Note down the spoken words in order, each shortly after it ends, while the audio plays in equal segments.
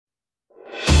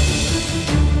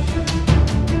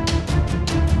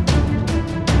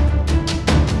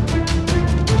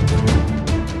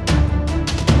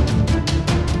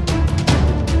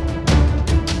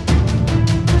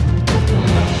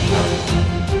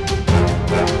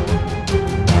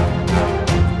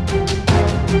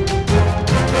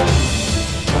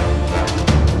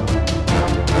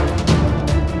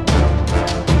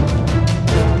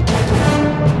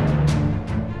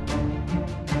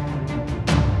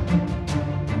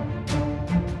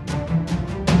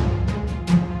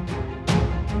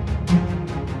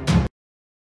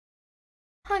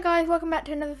Hi guys, welcome back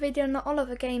to another video on the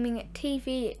Oliver Gaming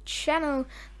TV channel.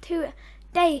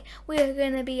 Today we are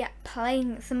going to be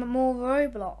playing some more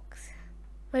Roblox.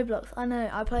 I know,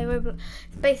 I play Roblox.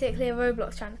 It's basically a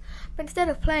Roblox channel. But instead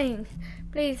of playing,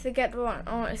 please forget what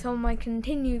it's on my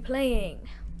continue playing.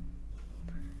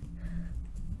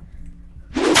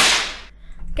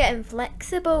 Getting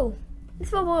flexible.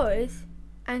 It's for boys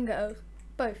and girls,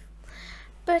 both.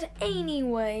 But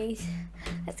anyways,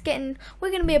 let's get in. We're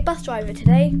going to be a bus driver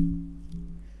today.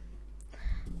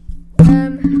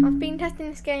 I've been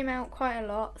testing this game out quite a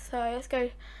lot, so let's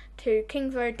go to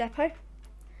Kings Road Depot.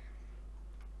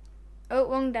 Oh,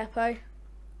 wrong depot.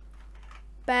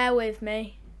 Bear with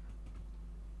me.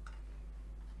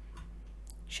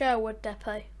 Sherwood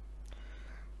Depot.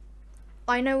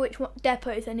 I know which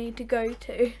depots I need to go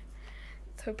to,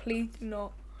 so please do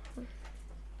not.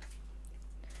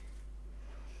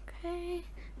 Okay.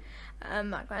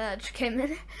 My granddad just came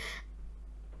in.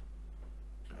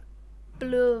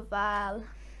 Blue Val.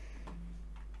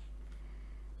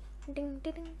 Ding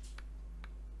ding ding.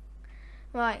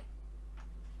 Right.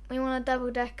 We want a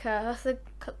double decker. That's a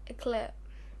clip.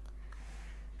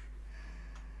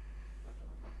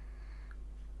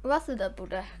 Well, that's a double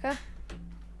decker.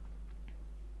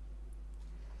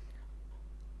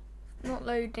 Not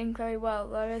loading very well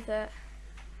though, is it?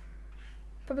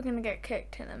 Probably gonna get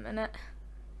kicked in a minute.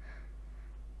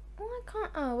 Oh, I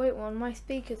can't. Oh, wait, my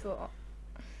speakers were on.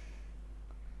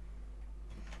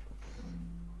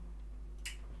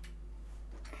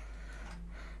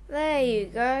 There you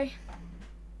go.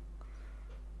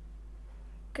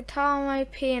 Guitar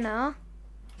mode piano.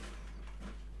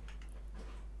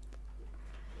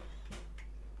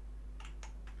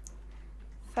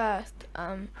 First,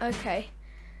 okay.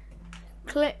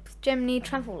 Clips, Gemini,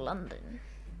 Travel London.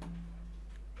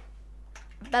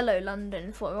 Bello London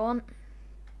is what I want.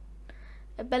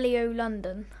 A Bellio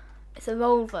London. It's a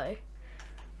Volvo.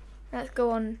 Let's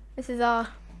go on. This is our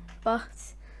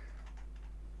bus.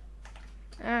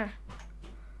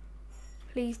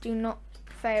 Please do not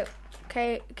fail.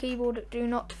 Keyboard, do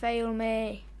not fail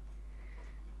me.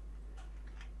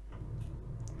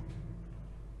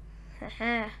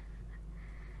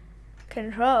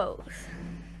 Controls.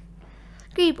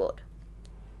 Keyboard.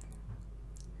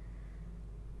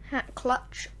 Hat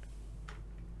clutch.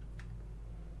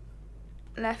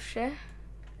 Left shift.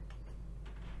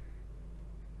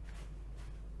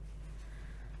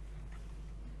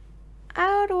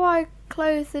 How do I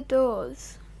close the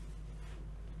doors?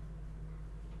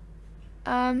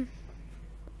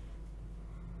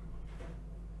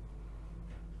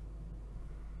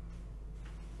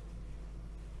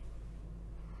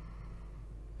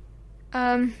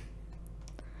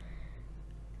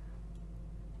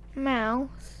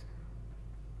 Mouse.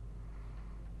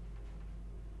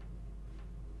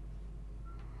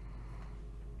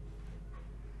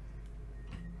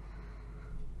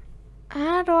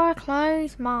 How do I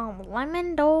close my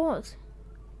lemon doors?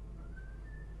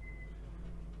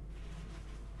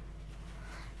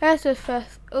 Let's just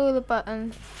press all the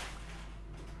buttons.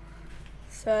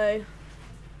 So,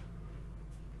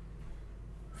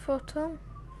 photo.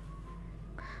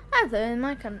 I have them in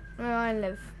my country where I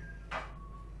live.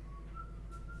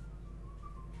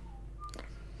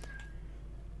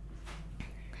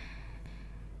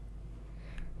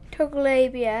 Toggle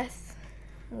ABS.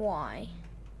 Y.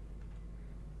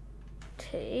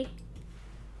 T.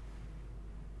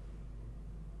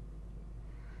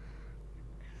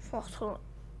 Throttle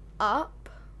up.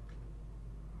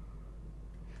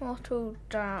 Throttle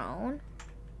down.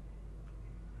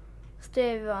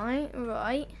 Steer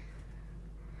right.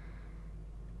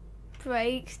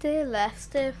 Brake, steer left,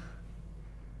 steer.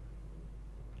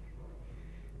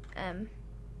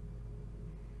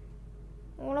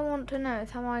 All I want to know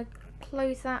is how I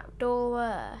close that door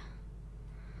there.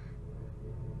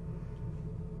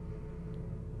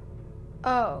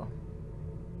 Oh.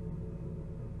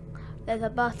 There's a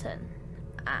button.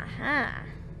 Aha.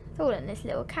 It's all in this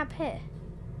little cab here.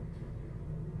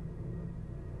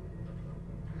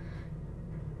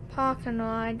 Park and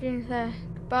ride, into the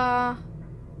bar.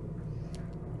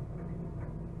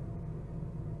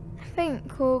 I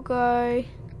think we'll go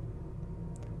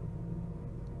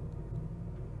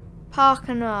park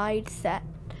and ride set.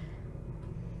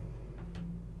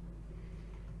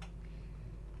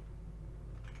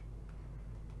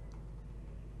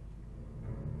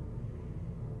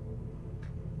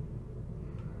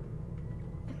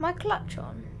 Is my clutch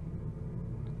on?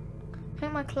 I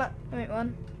think my clutch. Wait,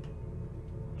 one.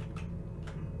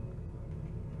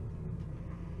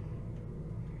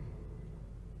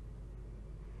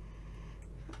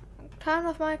 Turn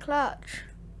off my clutch.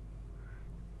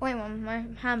 Wait one, my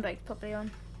handbrake's probably on.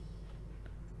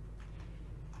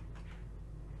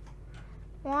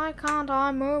 Why can't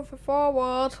I move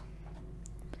forward?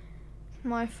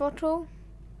 My throttle.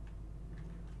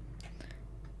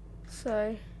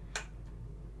 So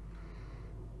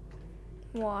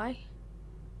why?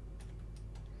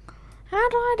 How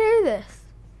do I do this?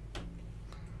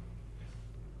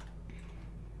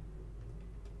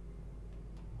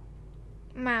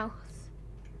 Mouse.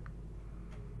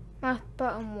 Mouse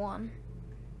button 1.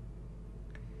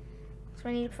 So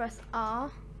I need to press R.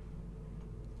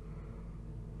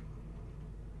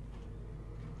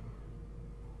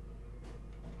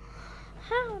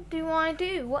 How do I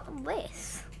do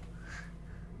this?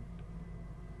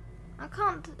 I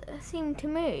can't seem to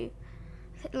move.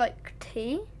 Is it like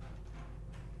T?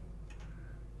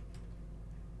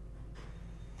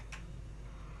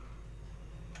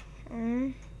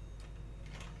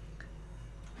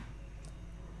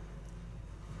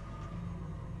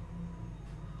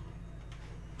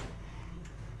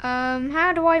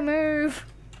 How do I move?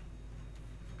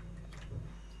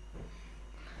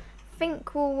 I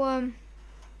think we'll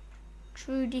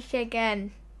try this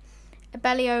again.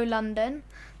 Abellio London.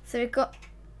 So we've got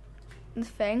the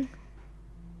thing.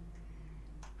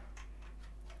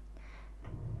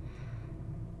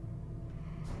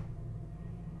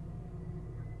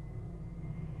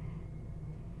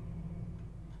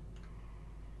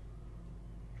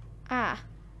 Ah.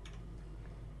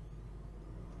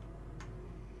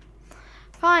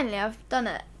 Finally, I've done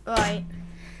it. Right.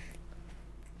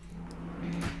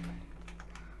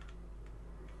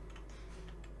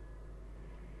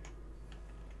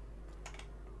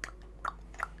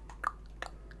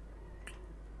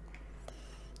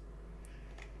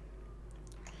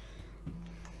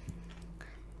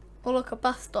 Oh look, a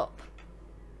bus stop.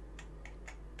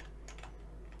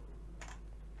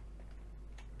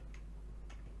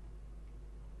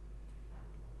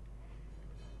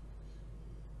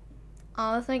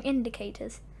 Oh, there's like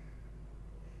indicators.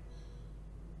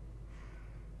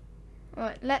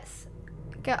 Right, let's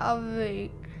get our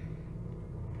route.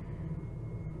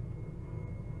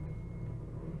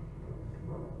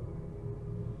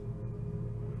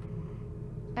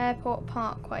 Airport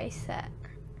Parkway set.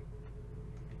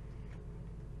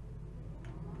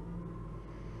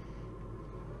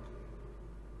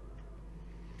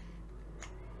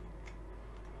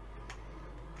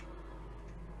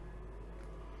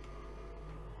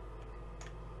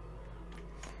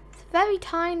 Very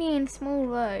tiny and small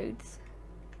roads.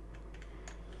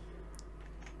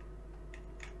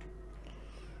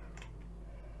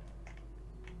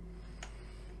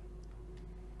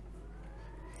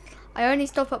 I only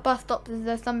stop at bus stops if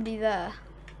there's somebody there.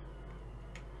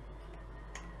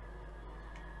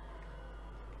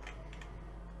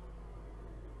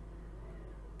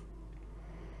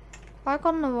 I've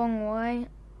gone the wrong way.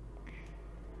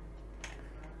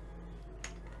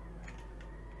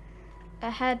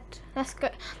 Ahead. Let's go.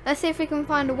 Let's see if we can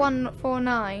find a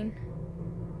 149.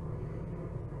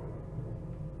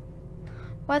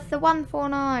 Where's the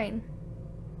 149?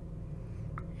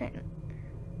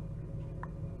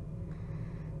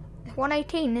 It's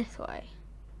 118 this way.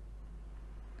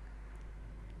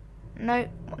 No,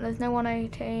 there's no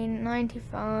 118.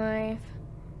 95.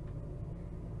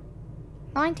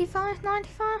 95 there?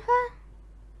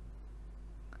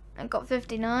 I got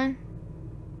 59.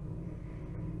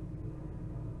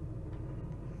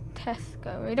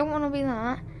 Tesco. We don't want to be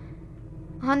that.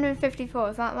 154.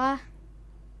 Is that there?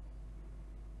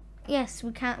 Yes,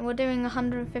 we can. We're doing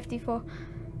 154.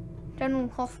 General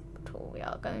Hospital. We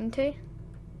are going to.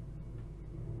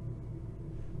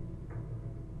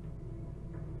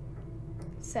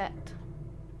 Set.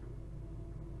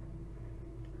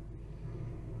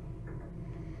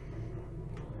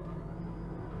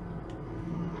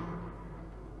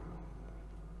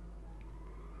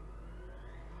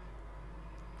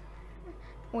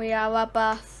 We are a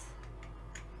bus.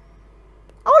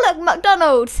 Oh look,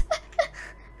 McDonald's!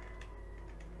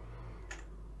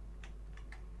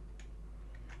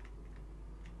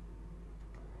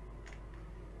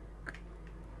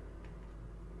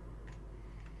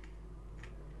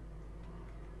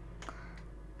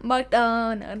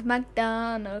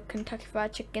 McDonald's, Kentucky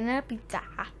Fried Chicken and a pizza.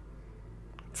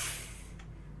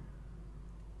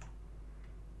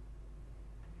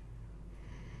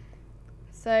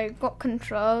 So, got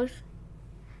controls.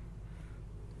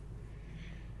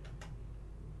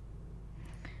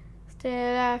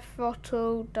 Still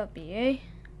throttle W.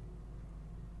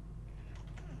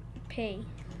 P.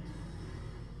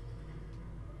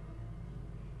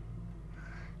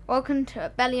 Welcome to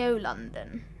Abellio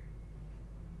London.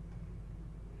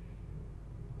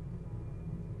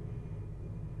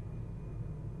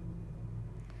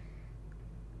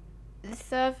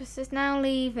 service is now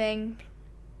leaving.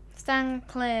 Stand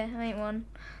clear, ain't one.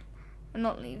 I'm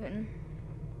not leaving.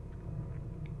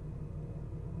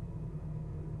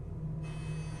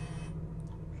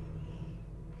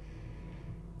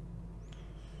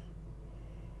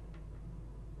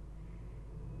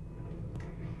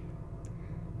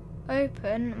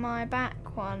 Open my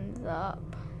back ones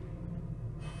up.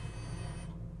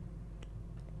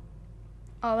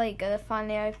 Oh, there you go, they're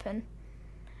finally open.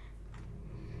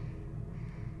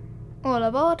 All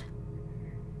aboard.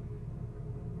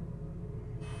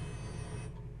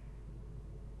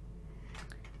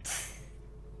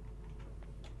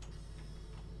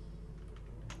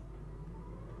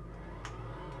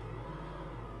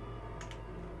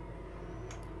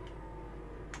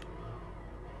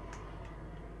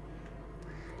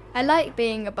 I like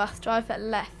being a bus driver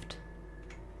left.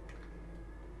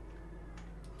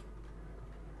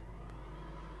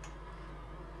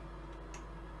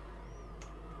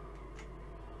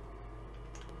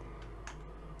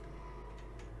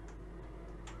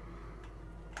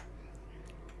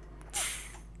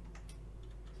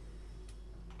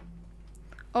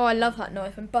 Oh, I love that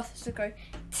noise when buses go.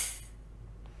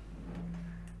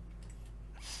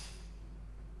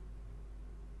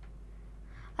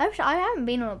 I haven't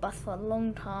been on a bus for a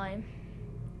long time.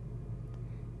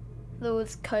 There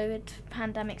was COVID,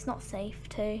 pandemic's not safe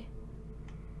too.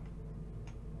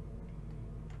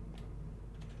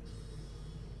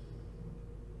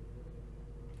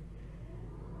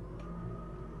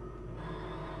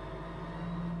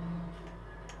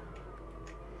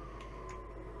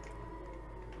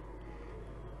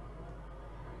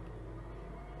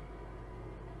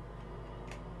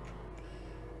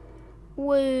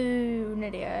 Woo,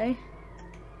 Nidio.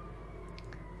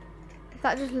 Is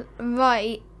that just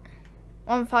right?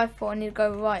 154, I need to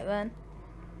go right then.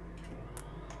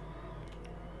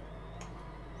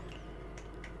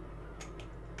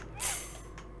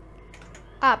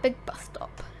 Ah, big bus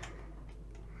stop.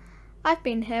 I've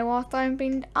been here whilst I've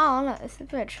been. Oh, look, it's a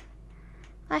bridge.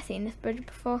 I've seen this bridge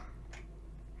before.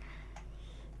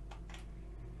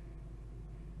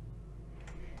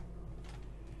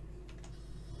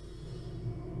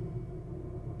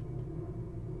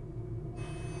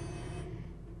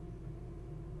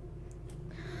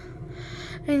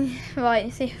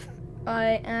 Right, see if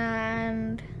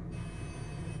and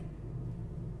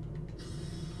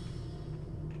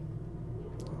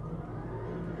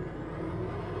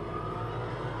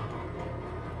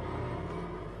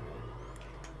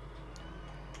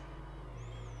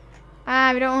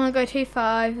we don't want to go too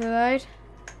far over the road.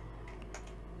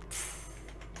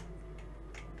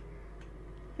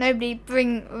 Nobody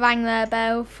rang their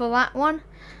bell for that one.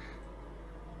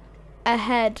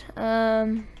 Ahead.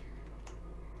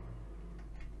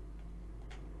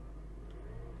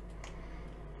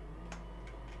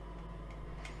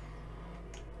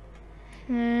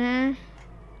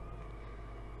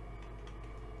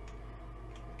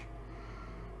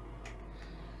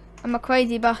 I'm a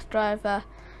crazy bus driver.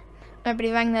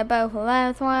 Nobody rang their bell for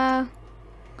that as well.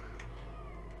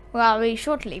 Well, we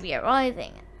shortly be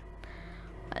arriving.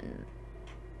 And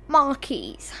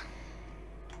marquees.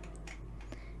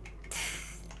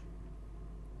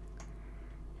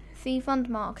 Sea Fund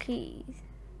marquees.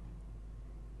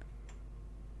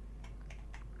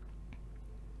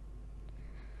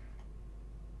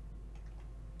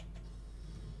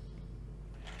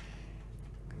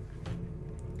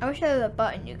 I wish there was a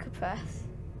button you could press.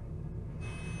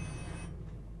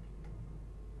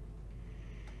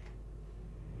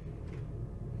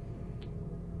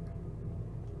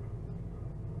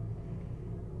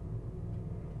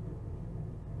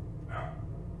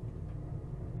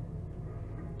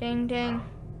 Ding ding.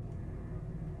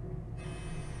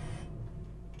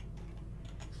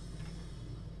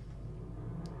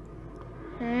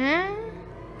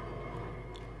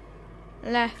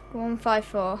 Left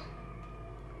 154.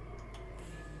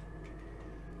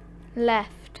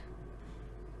 Left.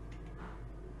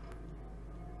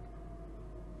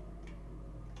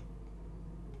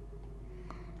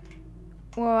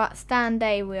 We're at stand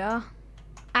A we are.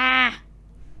 Ah!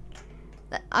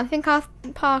 I think I'll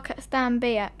park at stand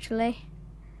B actually.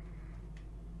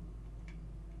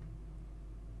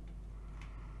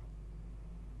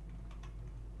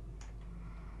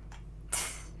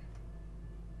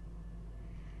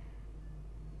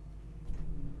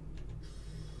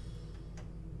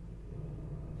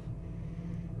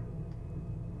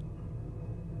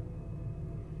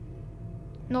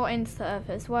 Not in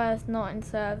service. Where's not in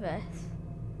service?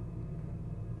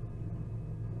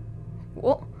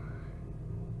 What?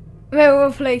 Rail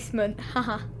replacement.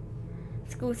 Haha.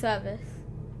 School service.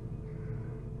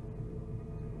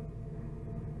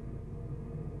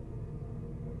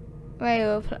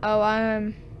 Oh,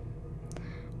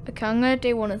 okay, I'm gonna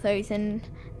do one of those in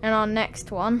our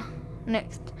next one.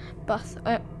 Next bus.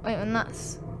 Oh, wait, and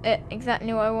that's it.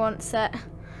 Exactly what I want. Set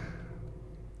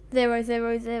 0,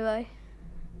 0, 0.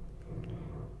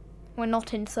 We're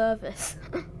not in service.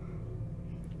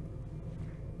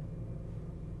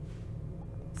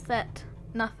 Set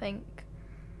nothing.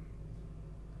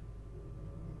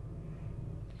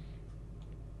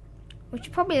 We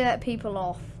should probably let people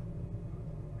off.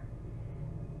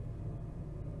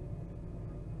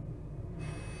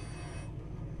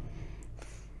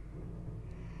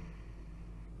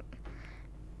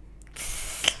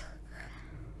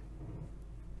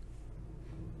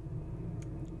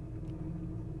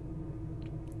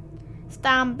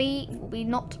 Stand B will be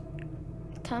not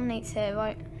terminates here,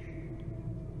 right?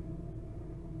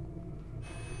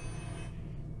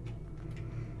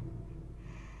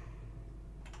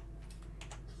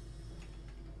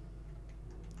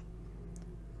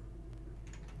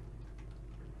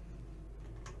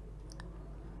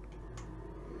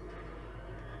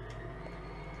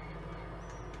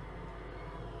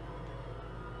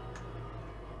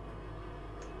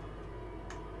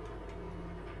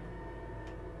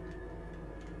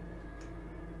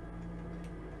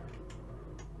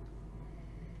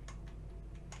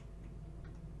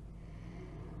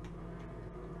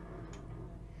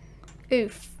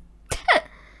 Oof.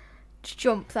 Just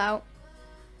jumps out.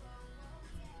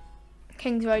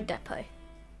 Kings Road Depot.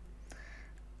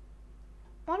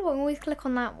 Why do I always click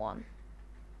on that one?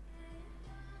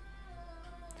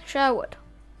 Sherwood.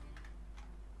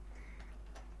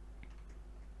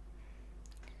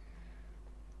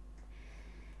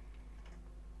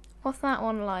 What's that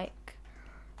one like?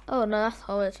 Oh no, that's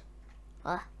horrid.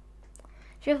 Ah.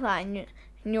 Just like in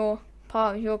your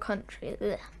part of your country.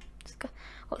 Ugh.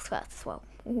 Oxford as well.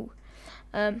 Ooh.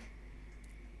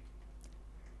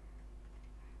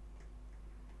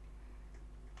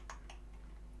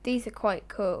 These are quite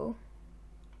cool.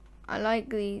 I like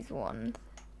these ones.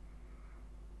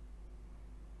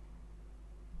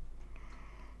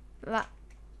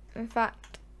 In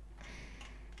fact,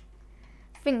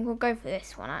 I think we'll go for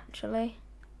this one actually.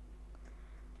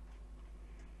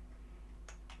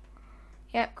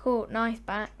 Yep, cool, nice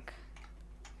back.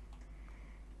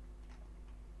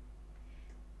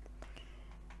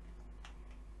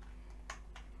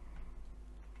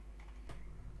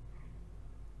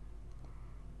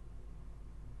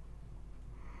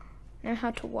 Know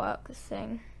how to work this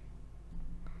thing.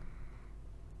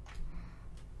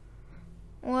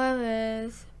 Where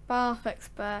is Bath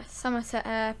Express, Somerset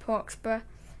Airport Express,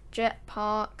 Jet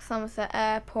Park, Somerset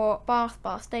Airport,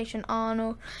 Bath Station,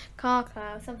 Arnold,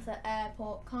 Carclough, Somerset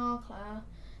Airport, Carclough,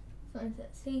 Somerset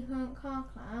Seafront,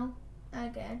 Carclough,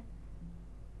 again.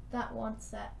 That one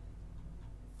set.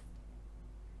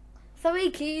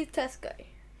 Sorry, keys, Tesco.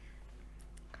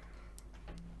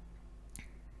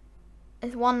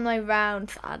 It's one way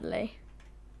round, sadly.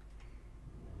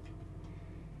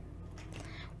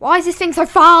 Why is this thing so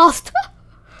fast?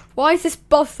 Why is this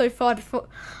bus so fast?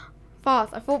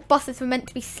 I thought buses were meant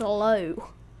to be slow.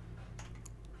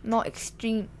 Not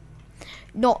extreme.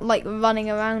 Not like running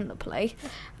around the place.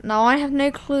 Now I have no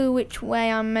clue which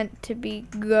way I'm meant to be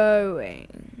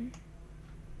going.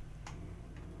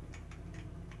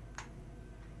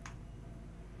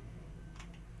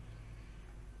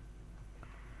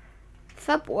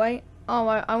 Subway? Oh,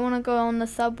 I want to go on the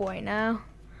subway now.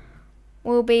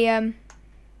 We'll be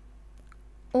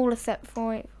all except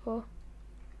for it for.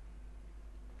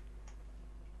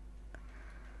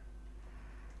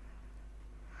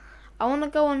 I want to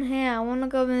go on here. I want to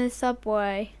go in the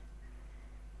subway.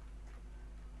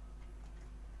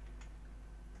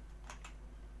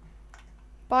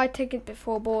 Buy ticket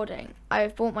before boarding.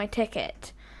 I've bought my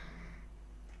ticket.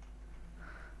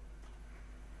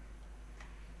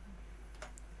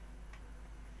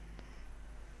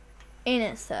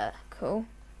 Inner circle.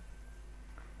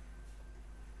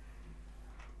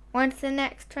 When's the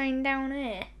next train down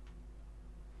here?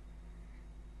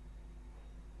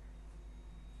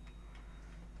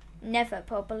 Never,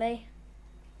 probably.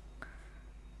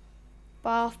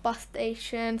 Bath bus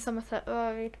station, Somerset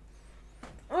Road.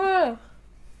 Oh!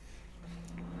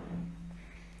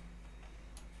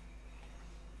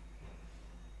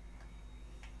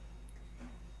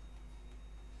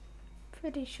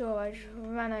 Pretty sure I just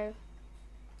ran over.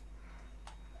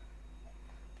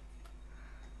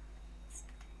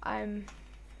 I'm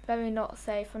very not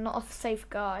safe. I'm not a safe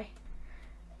guy.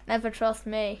 Never trust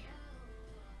me.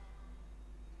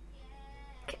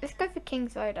 Let's go for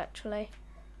King's Road, actually.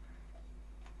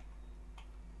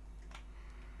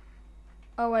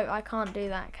 Oh wait, I can't do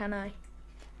that, can I?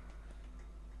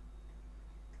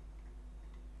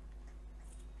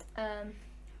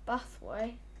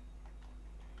 busway.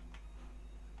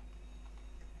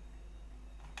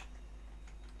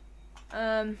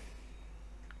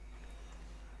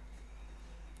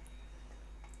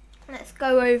 Let's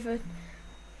go over.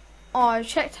 Oh, I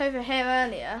checked over here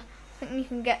earlier. I think you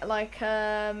can get like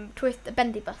twist a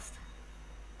bendy bus.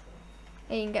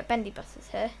 Yeah, you can get bendy buses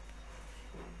here.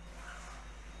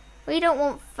 We don't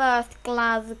want first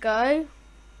Glasgow.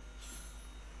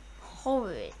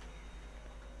 Horrid.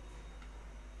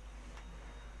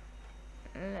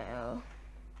 No.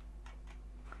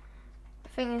 I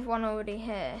think there's one already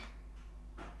here.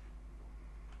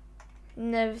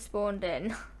 Never spawned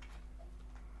in. I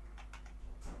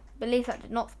believe that did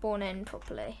not spawn in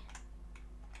properly.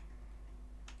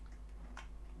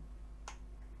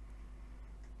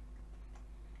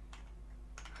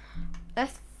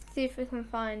 Let's see if we can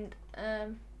find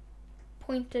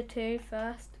pointer 2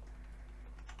 first.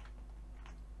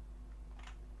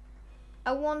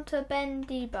 I want a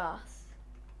bendy bus.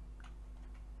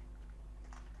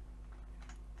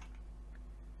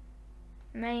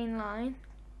 Main line.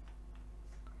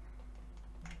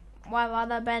 Where are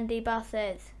the bendy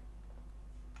buses?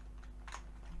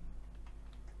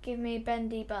 Give me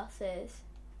bendy buses.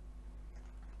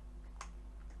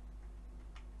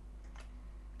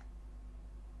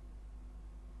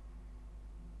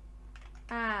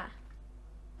 Ah.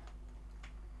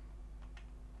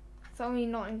 It's only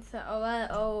not inside. Oh,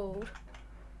 they're old.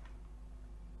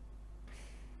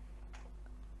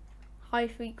 High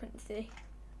frequency.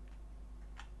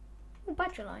 Oh,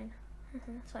 Badger Line.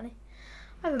 That's funny.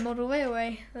 I have a model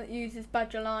railway that uses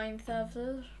Badger Line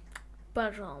services.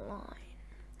 Badger Line.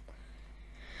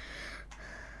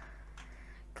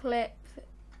 Clip.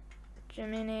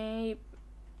 Gemini.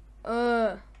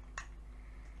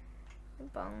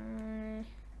 Bang.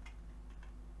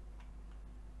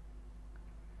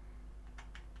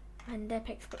 And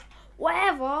Epic.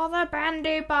 Where are the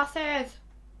bendy buses?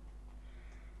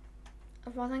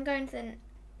 Otherwise, I'm going to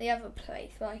the other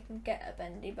place where I can get a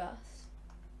bendy bus.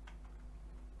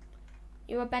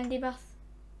 You a bendy bus?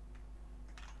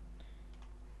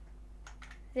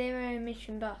 Zero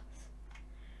emission bus.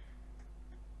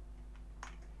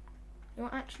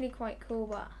 You're actually quite cool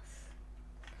bus.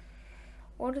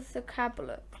 What does the cab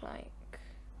look like?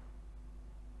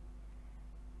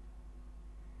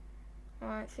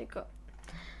 Alright, so you've got.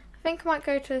 I think I might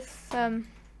go to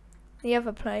the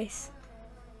other place.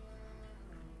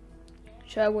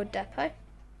 Sherwood Depot.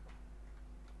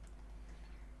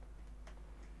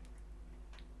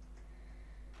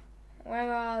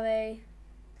 Where are they?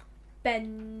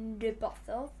 Bendy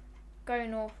buses. Go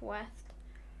northwest.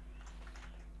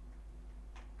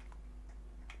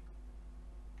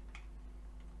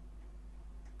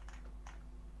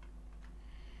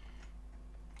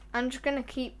 I'm just gonna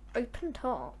keep open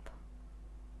top.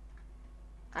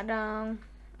 I don't.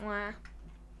 Where?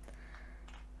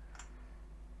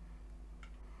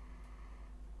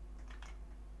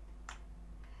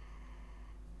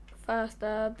 First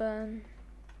urban.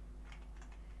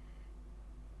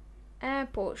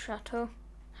 Airport shuttle.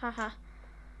 Haha.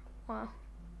 Wow.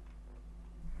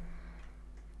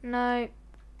 No.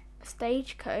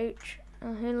 Stagecoach.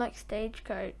 Oh, who likes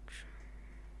stagecoach?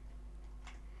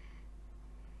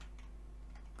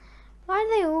 Why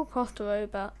do they all cost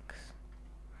Robux?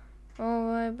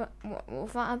 Oh, what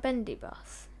was that, a bendy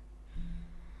bus?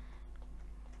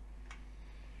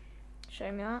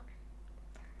 Show me that.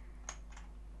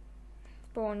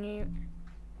 Spawn you.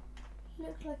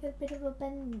 Looks like a bit of a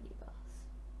bendy bus.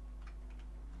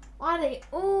 Why do they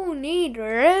all need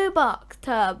Robux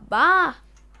to buy?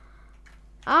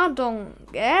 I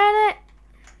don't get it.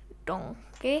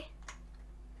 Donkey.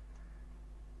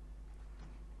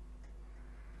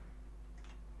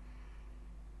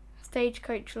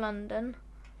 Stagecoach London.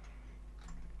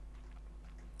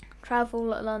 Travel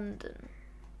London.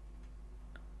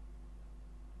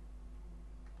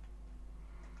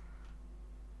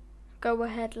 Go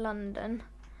ahead London.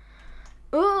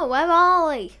 Oh, where are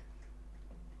we?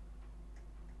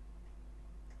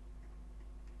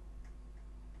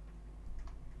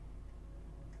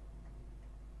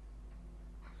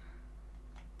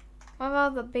 Where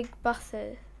are the big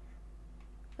buses?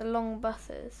 The long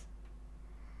buses.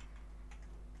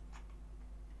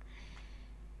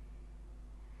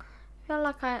 I feel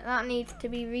like that needs to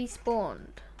be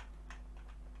respawned.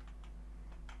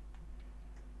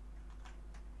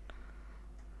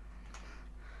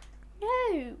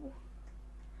 No.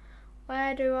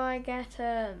 Where do I get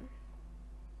them?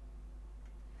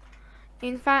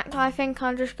 In fact, I think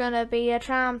I'm just gonna be a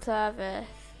tram service.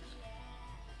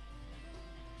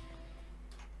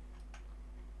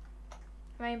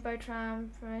 Rainbow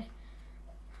Tram.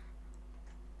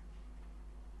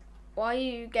 Why are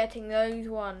you getting those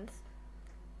ones?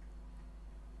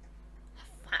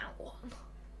 A fat one.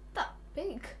 That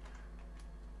big.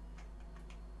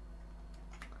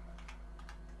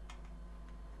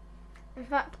 In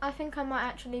fact, I think I might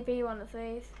actually be one of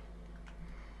these.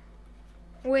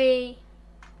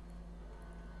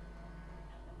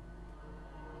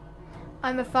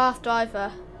 I'm a fast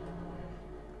driver.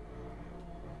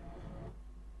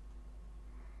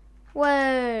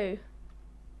 Whoa.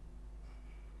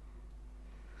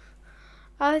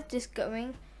 I was just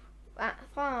going that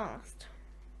fast.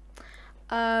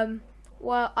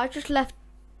 Well, I just left.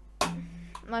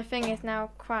 My thing is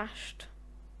now crashed.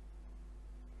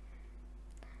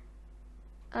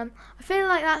 I feel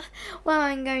like that's where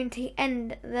I'm going to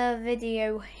end the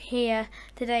video here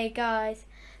today, guys.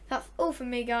 That's all from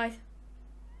me, guys.